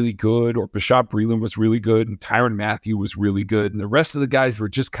was really good, or Bashad Breeland was really good, and Tyrann Mathieu was really good, and the rest of the guys were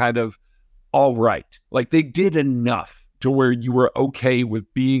just kind of all right. Like they did enough to where you were okay with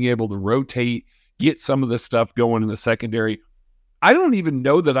being able to rotate, get some of the stuff going in the secondary. I don't even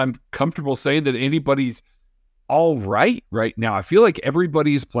know that I'm comfortable saying that anybody's all right now. I feel like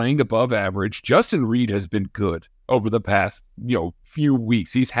everybody is playing above average. Justin Reed has been good over the past, few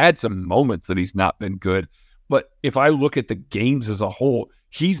weeks. He's had some moments that he's not been good. But if I look at the games as a whole,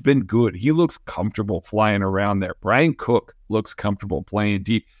 he's been good. He looks comfortable flying around there. Brian Cook looks comfortable playing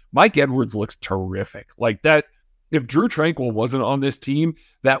deep. Mike Edwards looks terrific. Like that, if Drew Tranquill wasn't on this team,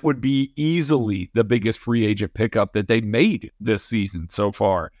 that would be easily the biggest free agent pickup that they made this season so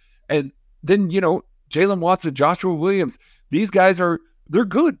far. And then, Jalen Watson, Joshua Williams, these guys they're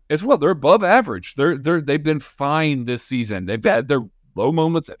good as well. They're above average. They've been fine this season. They've had their low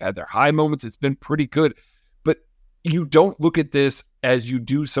moments. They've had their high moments. It's been pretty good. You don't look at this as you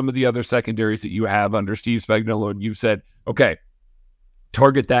do some of the other secondaries that you have under Steve Spagnuolo, and you've said, okay,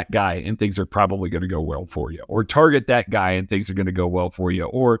 target that guy and things are probably going to go well for you, or target that guy and things are going to go well for you,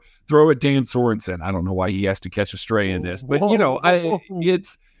 or throw at Dan Sorensen. I don't know why he has to catch a stray in this, but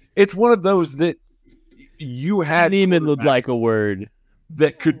it's one of those that you had even look like a word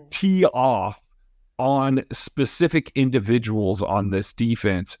that could tee off on specific individuals on this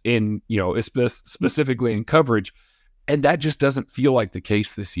defense specifically in coverage. And that just doesn't feel like the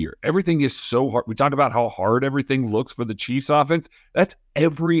case this year. Everything is so hard. We talked about how hard everything looks for the Chiefs offense. That's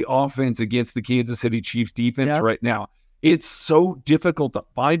every offense against the Kansas City Chiefs defense right now. It's so difficult to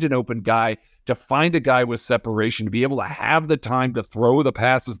find an open guy, to find a guy with separation, to be able to have the time to throw the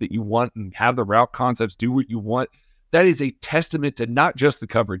passes that you want and have the route concepts do what you want. That is a testament to not just the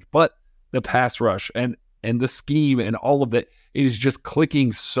coverage, but the pass rush and the scheme and all of it. It is just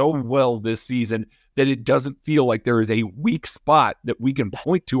clicking so well this season that it doesn't feel like there is a weak spot that we can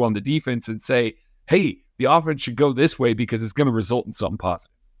point to on the defense and say, hey, the offense should go this way because it's going to result in something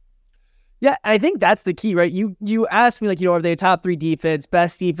positive. Yeah, I think that's the key, right? You asked me, like, are they a top 3 defense,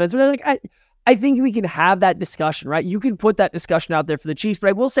 best defense? And I I think we can have that discussion, right? You can put that discussion out there for the Chiefs, but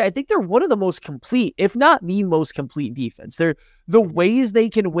I will say I think they're one of the most complete, if not the most complete defense. The ways they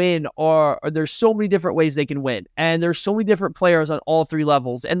can win are there's so many different ways they can win, and there's so many different players on all three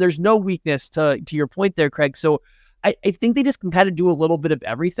levels, and there's no weakness to your point there, Craig. So I think they just can kind of do a little bit of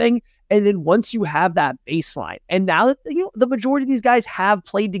everything. And then once you have that baseline, and now that the majority of these guys have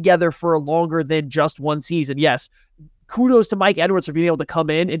played together for longer than just one season, yes, kudos to Mike Edwards for being able to come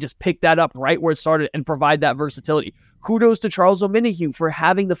in and just pick that up right where it started and provide that versatility. Kudos to Charles Omenihu for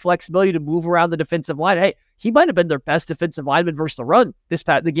having the flexibility to move around the defensive line. Hey, he might have been their best defensive lineman versus the run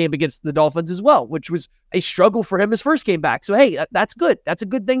the game against the Dolphins as well, which was a struggle for him his first game back. So, hey, that's good. That's a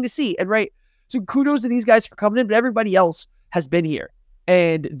good thing to see. And right, so kudos to these guys for coming in, but everybody else has been here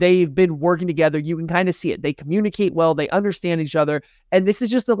and they've been working together. You can kind of see it. They communicate well. They understand each other. And this is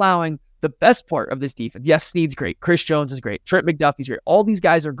just allowing the best part of this defense. Yes, Snead's great. Chris Jones is great. Trent McDuffie's great. All these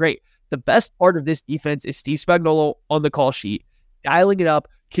guys are great. The best part of this defense is Steve Spagnuolo on the call sheet, dialing it up,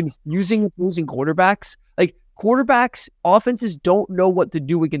 confusing opposing quarterbacks. Like quarterbacks, offenses don't know what to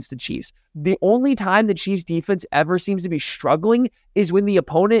do against the Chiefs. The only time the Chiefs defense ever seems to be struggling is when the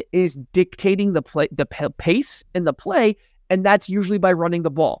opponent is dictating the pace and the play, and that's usually by running the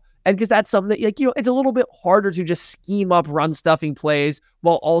ball. And because that's something that, it's a little bit harder to just scheme up run stuffing plays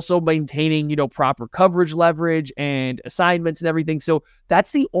while also maintaining, proper coverage leverage and assignments and everything. So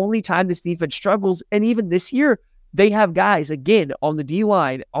that's the only time this defense struggles. And even this year, they have guys, again, on the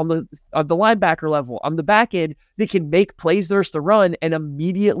D-line, on the linebacker level, on the back end, that can make plays versus the run and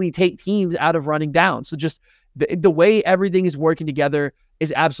immediately take teams out of running down. So just the way everything is working together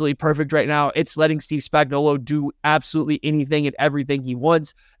is absolutely perfect right now. It's letting Steve Spagnuolo do absolutely anything and everything he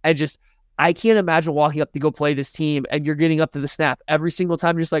wants. And just, I can't imagine walking up to go play this team and you're getting up to the snap every single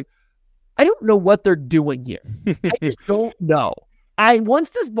time. You're just like, I don't know what they're doing here. I just don't know.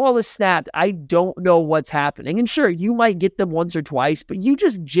 Once this ball is snapped, I don't know what's happening. And sure, you might get them once or twice, but you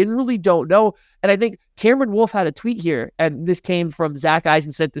just generally don't know. And I think Cameron Wolf had a tweet here, and this came from Zach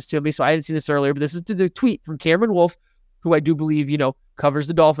Eisen sent this to me, so I hadn't seen this earlier, but this is the tweet from Cameron Wolf, who I do believe, covers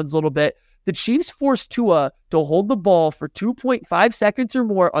the Dolphins a little bit. The Chiefs forced Tua to hold the ball for 2.5 seconds or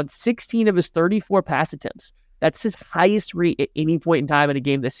more on 16 of his 34 pass attempts. That's his highest rate at any point in time in a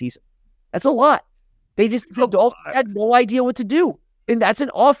game this season. That's a lot. The Dolphins had no idea what to do. And that's an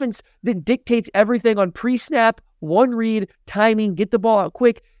offense that dictates everything on pre-snap, one read, timing, get the ball out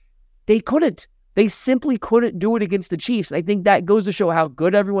quick. They couldn't. They simply couldn't do it against the Chiefs. I think that goes to show how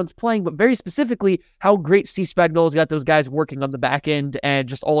good everyone's playing, but very specifically how great Steve Spagnuolo's got those guys working on the back end and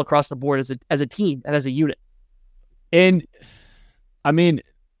just all across the board as a team and as a unit. And I mean,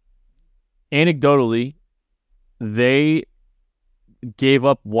 anecdotally, they gave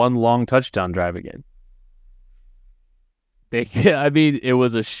up one long touchdown drive again. It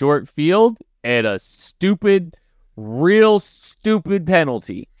was a short field and a real stupid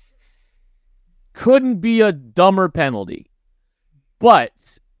penalty. Couldn't be a dumber penalty.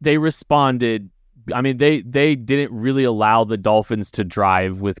 But they responded. I mean, they didn't really allow the Dolphins to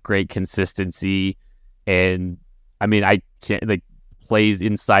drive with great consistency. And I mean, I can't, plays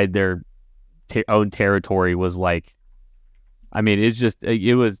inside their own territory was like, I mean, it's just,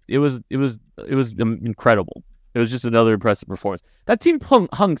 it was incredible. It was just another impressive performance. That team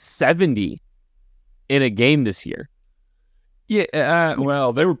hung 70 in a game this year. Yeah,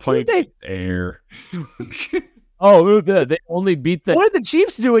 well, they were playing air. Oh, they only beat the... What did the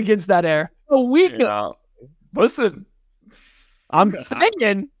Chiefs do against that air? A week ago. Listen. I'm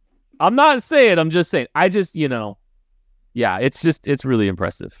saying. I'm not saying. I'm just saying. Yeah, it's really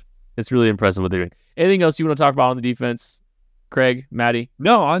impressive. It's really impressive what they're doing. Anything else you want to talk about on the defense, Craig, Maddie?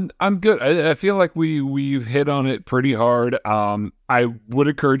 No, I'm good. I feel like we've hit on it pretty hard. I would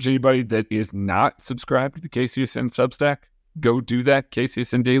encourage anybody that is not subscribed to the KCSN Substack, go do that.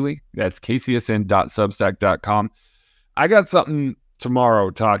 KCSN Daily. That's kcsn.substack.com. I got something tomorrow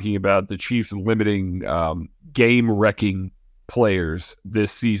talking about the Chiefs limiting game-wrecking players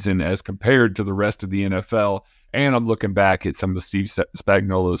this season as compared to the rest of the NFL. And I'm looking back at some of Steve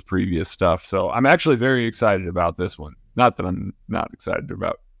Spagnuolo's previous stuff. So I'm actually very excited about this one. Not that I'm not excited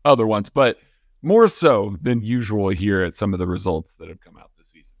about other ones, but more so than usual here at some of the results that have come out this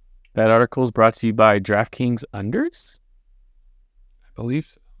season. That article is brought to you by DraftKings Unders? I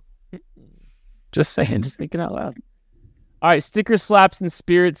believe so. Just saying, just thinking out loud. All right, stickers, slaps, and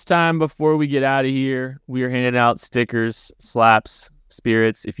spirits time before we get out of here. We are handing out stickers, slaps,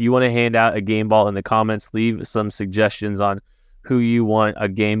 spirits. If you want to hand out a game ball in the comments, leave some suggestions on who you want a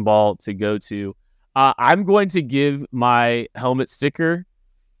game ball to go to. I'm going to give my helmet sticker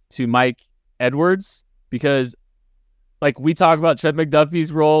to Mike Edwards because like we talk about Trent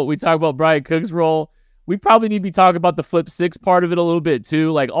McDuffie's role, we talk about Brian Cook's role. We probably need to be talking about the flip six part of it a little bit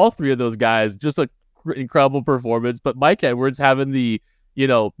too. Like all three of those guys, just an incredible performance. But Mike Edwards having the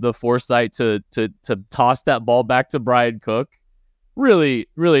foresight to toss that ball back to Brian Cook, really,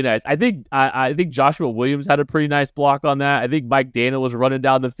 really nice. I think Joshua Williams had a pretty nice block on that. I think Mike Dana was running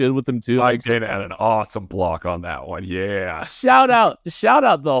down the field with him too. Mike Dana had an awesome block on that one. Yeah. Shout out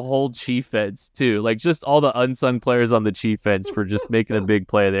the whole Chiefs too. Like just all the unsung players on the Chiefs for just making a big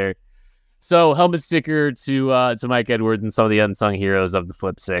play there. So helmet sticker to Mike Edwards and some of the unsung heroes of the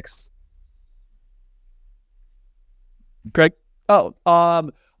flip six. Greg?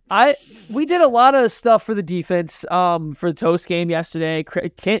 We did a lot of stuff for the defense for the Toast game yesterday.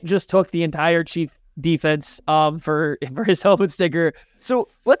 Kent just took the entire Chief defense for his helmet sticker. So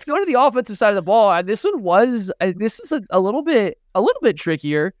let's go to the offensive side of the ball. And this one was a little bit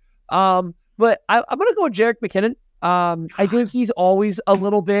trickier. But I'm gonna go with Jerick McKinnon. I think he's always a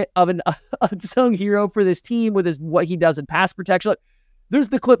little bit of an unsung hero for this team with what he does in pass protection. Look, there's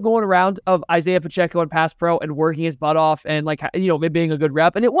the clip going around of Isaiah Pacheco in pass pro and working his butt off and maybe being a good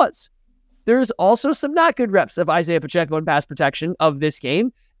rep, and it was. There's also some not good reps of Isaiah Pacheco in pass protection of this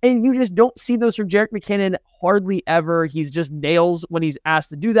game, and you just don't see those from Jerick McKinnon hardly ever. He's just nails when he's asked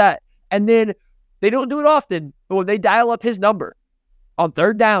to do that, and then they don't do it often, but when they dial up his number on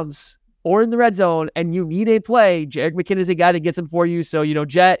third downs or in the red zone, and you need a play, Jerick McKinnon is a guy that gets them for you. So,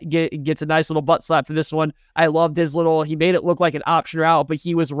 Jet gets a nice little butt slap for this one. I loved he made it look like an option route, but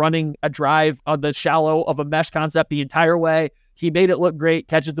he was running a drive on the shallow of a mesh concept the entire way. He made it look great,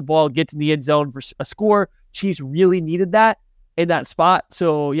 catches the ball, gets in the end zone for a score. Chiefs really needed that in that spot.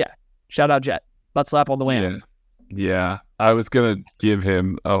 So, yeah, shout out Jet. Butt slap on the way in. Yeah, I was going to give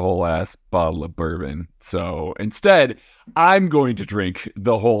him a whole ass bottle of bourbon. So instead, I'm going to drink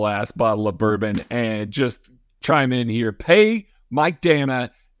the whole ass bottle of bourbon and just chime in here. Pay Mike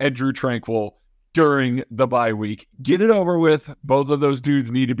Dana and Drew Tranquill during the bye week. Get it over with. Both of those dudes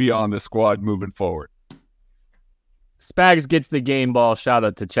need to be on the squad moving forward. Spags gets the game ball. Shout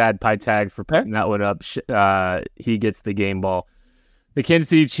out to Chad Pytag for picking that one up. He gets the game ball. The Kansas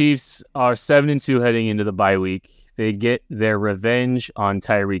City Chiefs are 7-2 heading into the bye week. They get their revenge on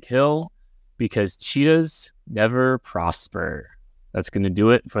Tyreek Hill because cheetahs never prosper. That's going to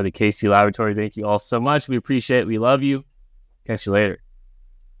do it for the KC Laboratory. Thank you all so much. We appreciate it. We love you. Catch you later.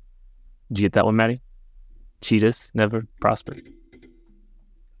 Did you get that one, Maddie? Cheetahs never prosper.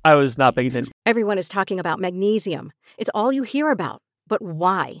 I was not paying attention. Everyone is talking about magnesium. It's all you hear about. But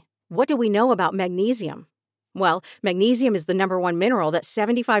why? What do we know about magnesium? Well, magnesium is the number one mineral that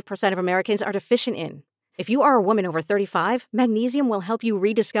 75% of Americans are deficient in. If you are a woman over 35, magnesium will help you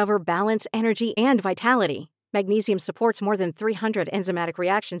rediscover balance, energy, and vitality. Magnesium supports more than 300 enzymatic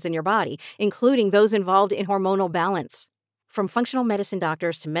reactions in your body, including those involved in hormonal balance. From functional medicine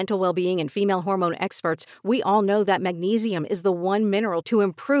doctors to mental well-being and female hormone experts, we all know that magnesium is the one mineral to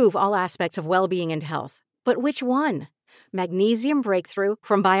improve all aspects of well-being and health. But which one? Magnesium Breakthrough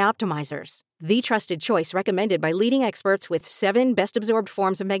from Bioptimizers, the trusted choice recommended by leading experts with 7 best-absorbed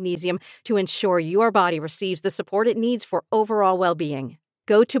forms of magnesium to ensure your body receives the support it needs for overall well-being.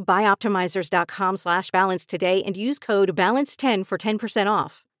 Go to bioptimizers.com/balance today and use code BALANCE10 for 10%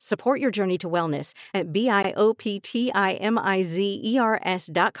 off. Support your journey to wellness at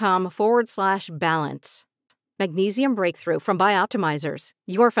bioptimizers.com/balance. Magnesium Breakthrough from Bioptimizers,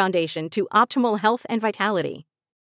 your foundation to optimal health and vitality.